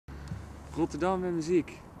Rotterdam en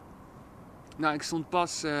muziek. Nou, ik stond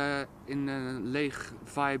pas in leeg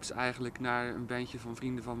vibes eigenlijk naar een bandje van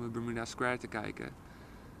vrienden van mijn Bermuda Square te kijken.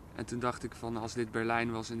 En toen dacht ik van als dit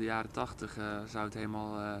Berlijn was in de jaren 80 zou het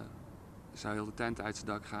zou heel de tent uit zijn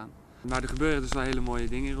dak gaan. Maar er gebeuren dus wel hele mooie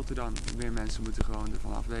dingen in Rotterdam. Meer mensen moeten gewoon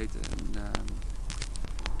ervan af weten. En,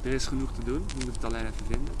 er is genoeg te doen, we moeten het alleen even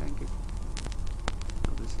vinden, denk ik.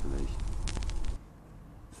 Dat is het een beetje.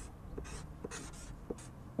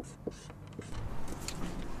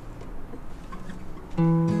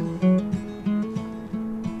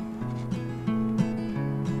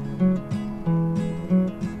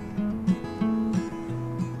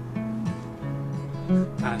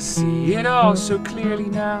 I see it all so clearly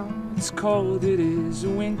now. It's cold, it is a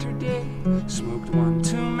winter day. Smoked one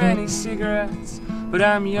too many cigarettes, but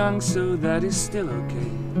I'm young so that is still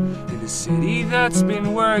okay. In a city that's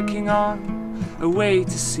been working on a way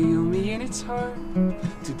to seal me in its heart.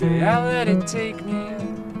 Today I let it take me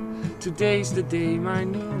in. Today's the day my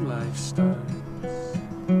new life starts.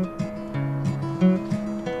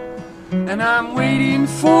 And I'm waiting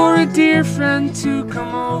for a dear friend to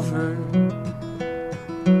come over.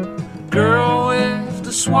 Girl with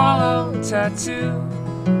the swallow tattoo.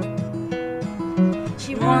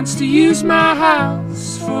 She wants to use my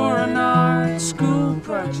house for an art school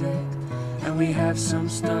project. And we have some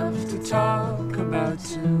stuff to talk about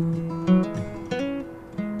too.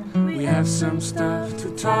 We have some stuff to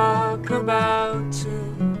talk about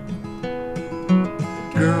too.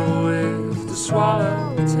 Girl with the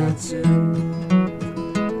swallow tattoo.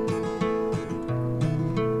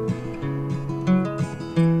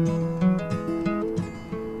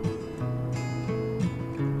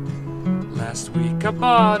 Last week I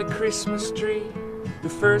bought a Christmas tree, the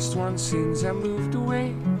first one since I moved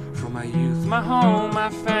away. From my youth, my home, my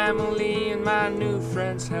family, and my new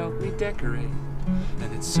friends helped me decorate.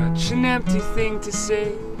 And it's such an empty thing to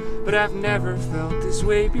say, but I've never felt this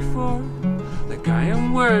way before. Like I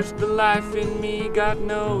am worth the life in me, got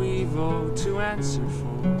no evil to answer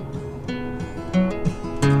for.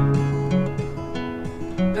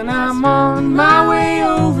 And I'm on my way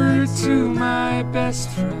over to my best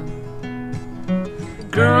friend, the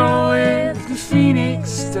girl with the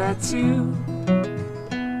phoenix tattoo.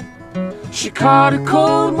 She caught a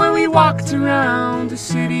cold when we walked around the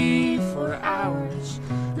city for hours.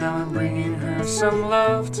 Now I'm bringing her some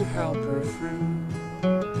love to help her through.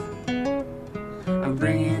 I'm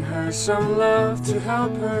bringing her some love to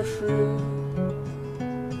help her through.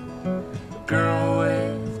 The girl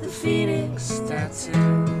with the phoenix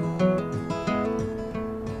tattoo.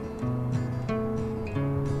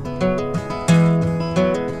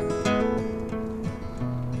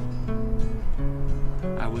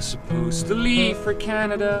 I was supposed to leave for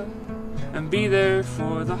Canada and be there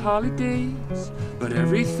for the holidays, but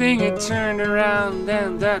everything it turned around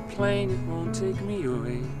and that plane, it won't take me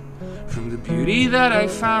away from the beauty that I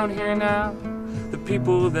found here now, the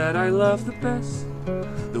people that I love the best,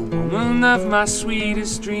 the woman of my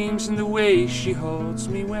sweetest dreams, and the way she holds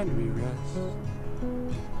me when we rest.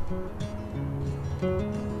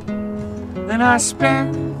 And I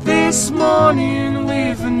spent this morning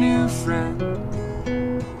with a new friend,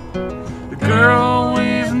 the girl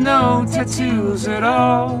with no tattoos at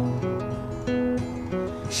all.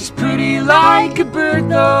 She's pretty like a bird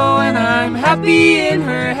though, and I'm happy in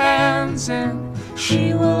her hands, and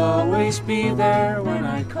she will always be there when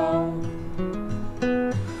I call.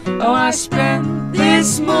 Oh, I spent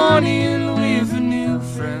this morning with a new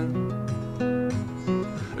friend,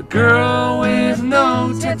 a girl with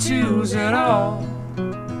no tattoos at all.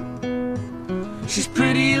 She's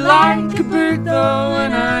pretty like a bird though,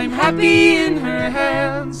 and I'm happy in her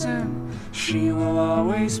hands, and she will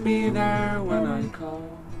always be there when I call.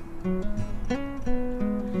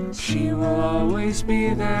 She will always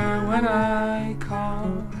be there when I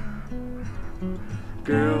call.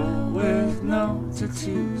 Girl with no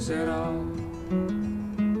tattoos at all.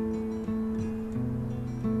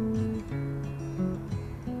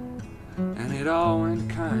 And it all went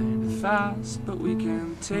kind of fast, but we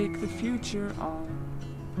can take the future on.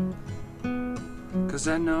 'Cause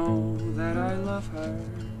I know that I love her,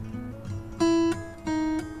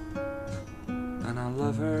 and I'll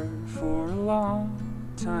love her for a long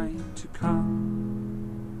time to come.